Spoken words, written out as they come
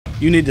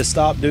You need to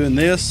stop doing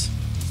this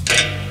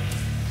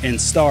and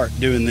start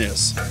doing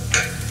this.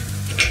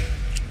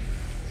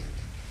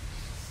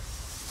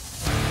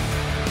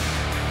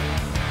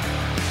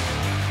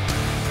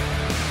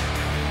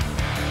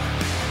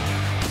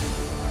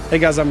 Hey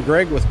guys, I'm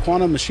Greg with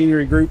Quantum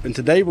Machinery Group, and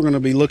today we're going to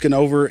be looking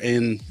over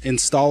and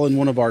installing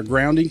one of our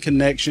grounding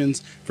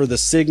connections for the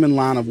Siegmund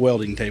line of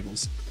welding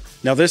tables.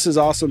 Now this is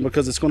awesome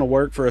because it's going to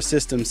work for a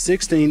system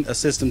 16, a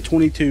system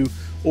 22,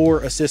 or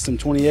a system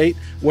 28,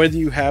 whether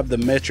you have the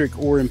metric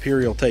or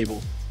imperial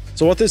table.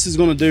 So what this is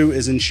going to do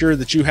is ensure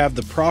that you have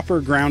the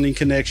proper grounding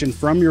connection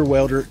from your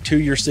welder to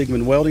your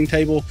Siegmund welding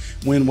table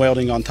when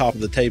welding on top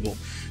of the table.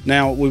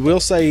 Now we will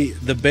say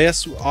the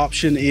best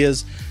option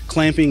is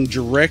clamping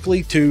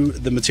directly to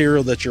the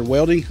material that you're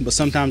welding, but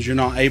sometimes you're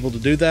not able to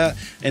do that.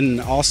 And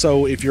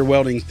also if you're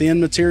welding thin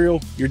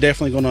material, you're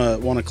definitely going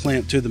to want to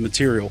clamp to the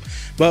material.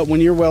 But when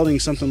you're welding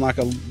something like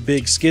a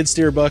big skid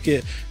steer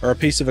bucket or a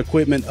piece of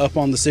equipment up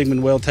on the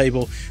Siegmund weld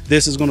table,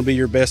 this is going to be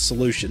your best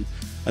solution.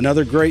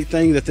 Another great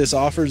thing that this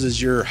offers is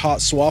you're hot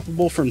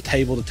swappable from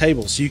table to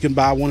table. So you can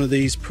buy one of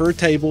these per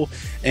table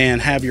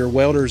and have your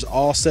welders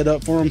all set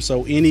up for them.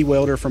 So any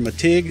welder from a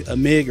TIG, a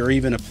MIG, or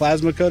even a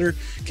plasma cutter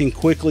can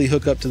quickly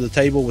hook up to the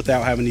table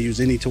without having to use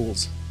any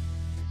tools.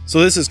 So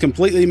this is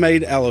completely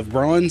made out of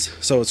bronze,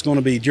 so it's going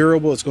to be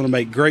durable. It's going to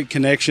make great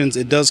connections.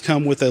 It does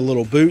come with a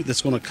little boot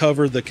that's going to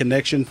cover the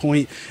connection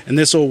point, and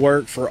this will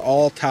work for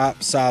all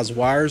type size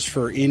wires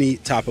for any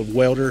type of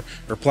welder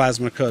or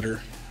plasma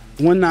cutter.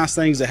 One nice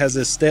thing is it has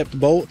this stepped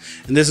bolt,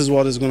 and this is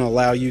what is going to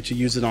allow you to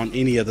use it on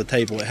any of the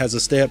table. It has a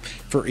step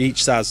for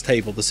each size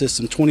table, the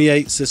system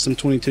 28, system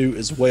 22,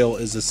 as well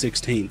as the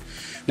 16.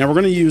 Now we're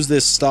going to use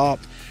this stop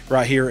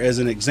right here as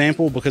an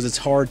example because it's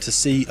hard to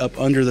see up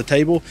under the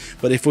table,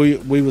 but if we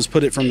was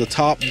put it from the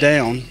top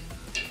down,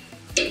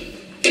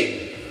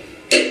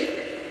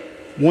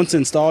 once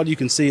installed, you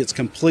can see it's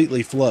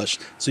completely flush.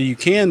 So you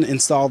can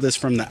install this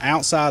from the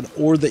outside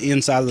or the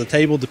inside of the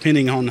table,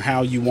 depending on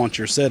how you want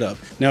your setup.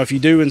 Now, if you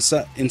do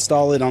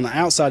install it on the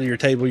outside of your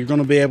table, you're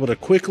going to be able to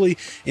quickly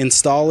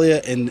install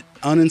it and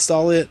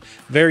uninstall it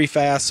very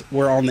fast,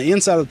 where on the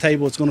inside of the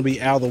table, it's going to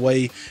be out of the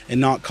way and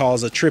not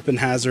cause a tripping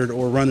hazard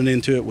or running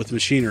into it with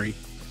machinery.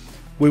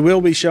 We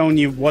will be showing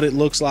you what it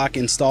looks like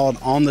installed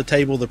on the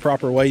table the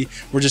proper way.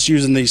 We're just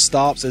using these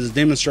stops as a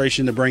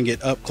demonstration to bring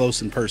it up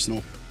close and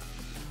personal.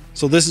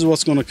 So this is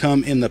what's going to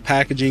come in the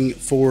packaging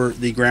for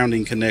the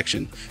grounding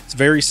connection. It's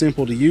very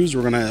simple to use.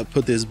 We're going to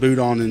put this boot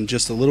on in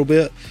just a little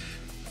bit.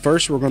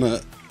 First, we're going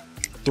to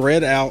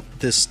thread out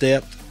this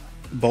stepped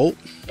bolt.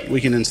 We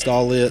can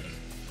install it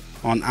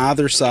on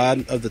either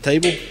side of the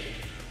table.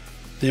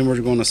 Then we're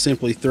going to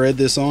simply thread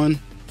this on.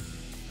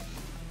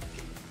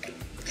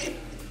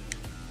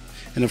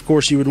 And of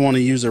course you would want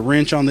to use a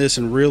wrench on this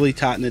and really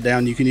tighten it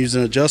down. You can use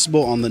an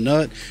adjustable on the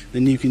nut,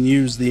 then you can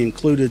use the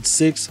included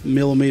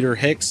 6mm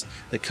hex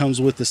that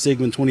comes with the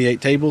Siegmund 28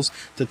 tables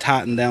to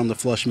tighten down the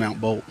flush mount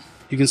bolt.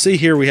 You can see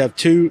here we have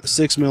two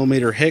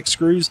 6mm hex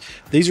screws.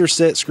 These are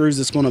set screws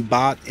that's going to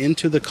bite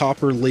into the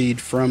copper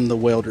lead from the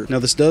welder. Now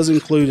this does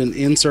include an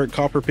insert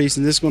copper piece,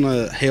 and this is going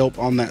to help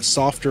on that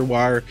softer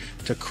wire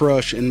to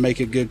crush and make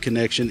a good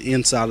connection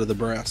inside of the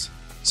brass.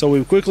 So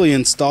we've quickly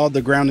installed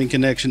the grounding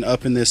connection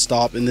up in this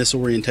stop in this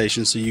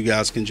orientation so you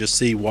guys can just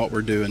see what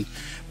we're doing.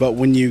 But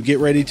when you get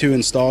ready to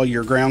install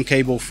your ground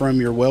cable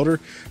from your welder,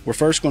 we're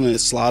first going to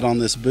slide on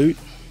this boot.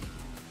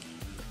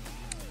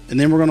 And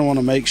then we're going to want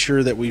to make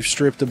sure that we've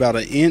stripped about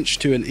 1 inch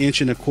to 1.25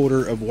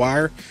 inches of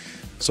wire,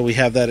 so we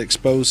have that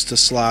exposed to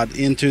slide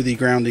into the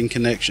grounding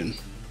connection.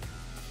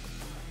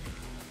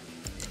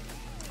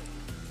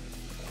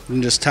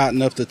 And just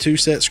tighten up the 2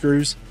 set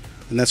screws,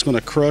 and that's going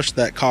to crush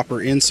that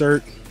copper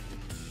insert.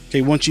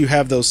 Okay, once you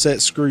have those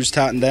set screws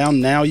tightened down,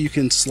 now you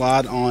can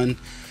slide on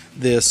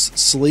this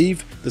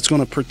sleeve that's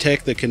going to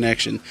protect the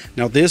connection.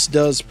 Now this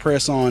does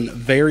press on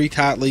very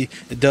tightly.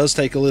 It does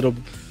take a little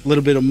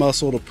bit of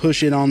muscle to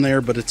push it on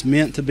there, but it's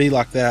meant to be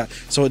like that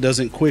so it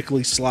doesn't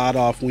quickly slide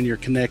off when you're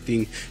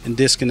connecting and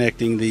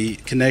disconnecting the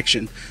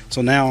connection.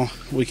 So now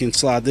we can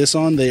slide this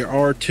on. There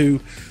are 2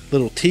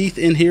 little teeth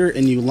in here,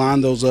 and you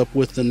line those up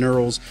with the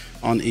knurls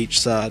on each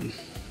side.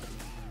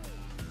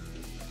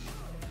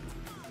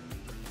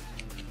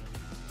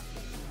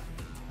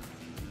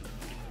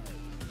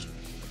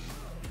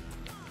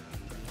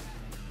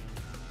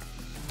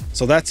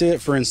 So that's it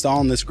for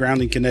installing this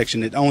grounding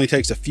connection. It only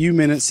takes a few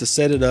minutes to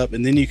set it up,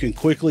 and then you can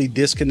quickly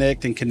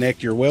disconnect and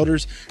connect your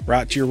welders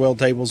right to your weld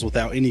tables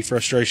without any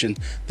frustration.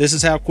 This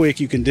is how quick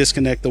you can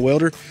disconnect the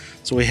welder.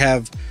 So we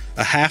have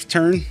a half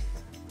turn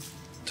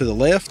to the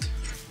left,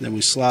 then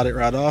we slide it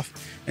right off,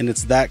 and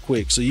it's that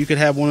quick. So you could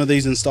have one of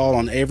these installed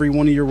on every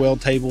one of your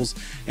weld tables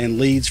and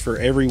leads for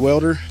every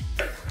welder.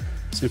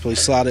 Simply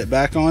slide it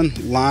back on,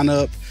 line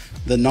up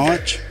the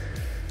notch,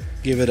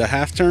 give it a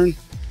half turn,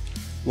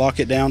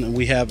 lock it down, and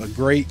we have a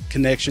great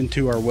connection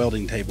to our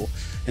welding table.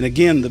 And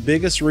again, the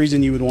biggest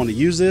reason you would want to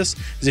use this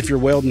is if you're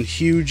welding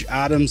huge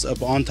items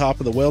up on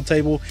top of the weld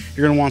table,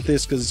 you're going to want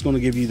this because it's going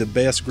to give you the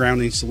best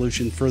grounding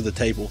solution for the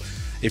table.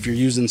 If you're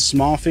using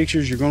small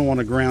fixtures, you're going to want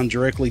to ground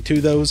directly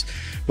to those,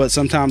 but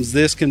sometimes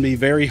this can be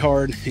very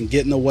hard and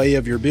get in the way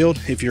of your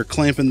build. If you're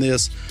clamping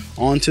this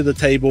onto the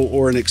table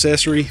or an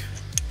accessory,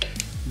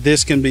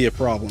 this can be a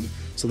problem.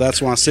 So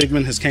that's why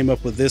Siegmund has came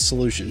up with this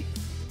solution.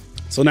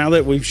 So now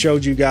that we've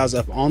showed you guys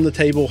up on the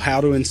table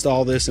how to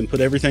install this and put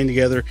everything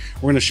together,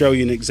 we're going to show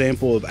you an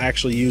example of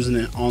actually using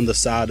it on the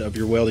side of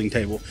your welding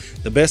table.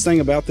 The best thing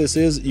about this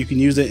is you can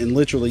use it in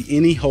literally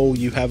any hole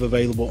you have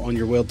available on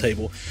your weld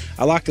table.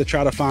 I like to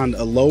try to find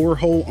a lower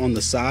hole on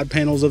the side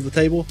panels of the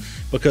table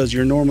because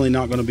you're normally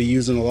not going to be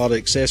using a lot of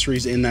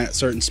accessories in that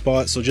certain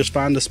spot. So just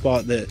find a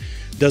spot that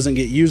doesn't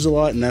get used a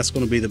lot, and that's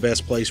going to be the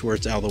best place where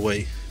it's out of the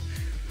way.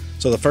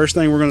 So the first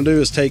thing we're going to do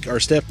is take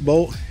our step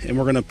bolt and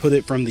we're going to put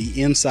it from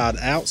the inside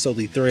out so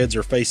the threads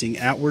are facing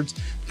outwards,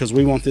 because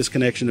we want this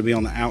connection to be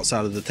on the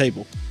outside of the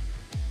table.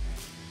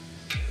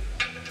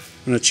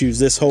 I'm going to choose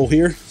this hole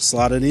here,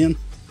 slide it in,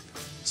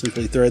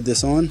 simply thread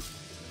this on.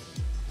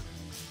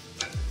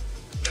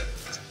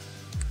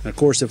 And of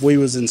course, if we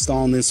was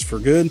installing this for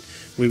good,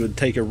 we would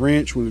take a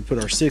wrench, we would put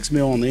our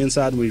 6mm on the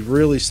inside, and we'd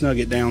really snug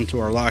it down to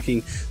our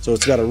liking so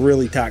it's got a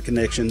really tight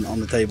connection on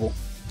the table.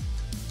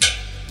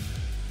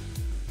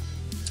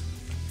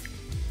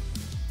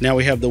 Now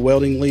we have the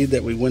welding lead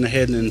that we went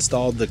ahead and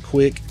installed the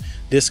quick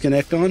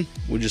disconnect on.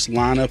 We just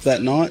line up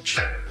that notch,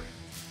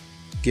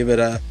 give it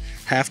a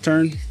half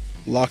turn,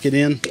 lock it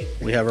in.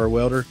 We have our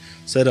welder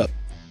set up.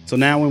 So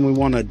now when we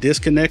want to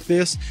disconnect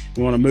this,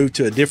 we want to move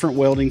to a different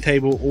welding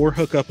table or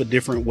hook up a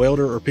different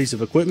welder or piece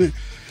of equipment,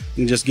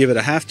 and just give it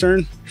a half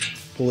turn,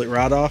 pull it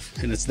right off,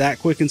 and it's that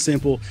quick and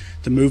simple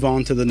to move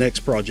on to the next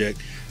project.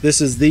 This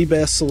is the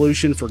best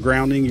solution for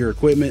grounding your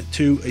equipment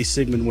to a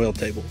Siegmund weld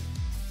table.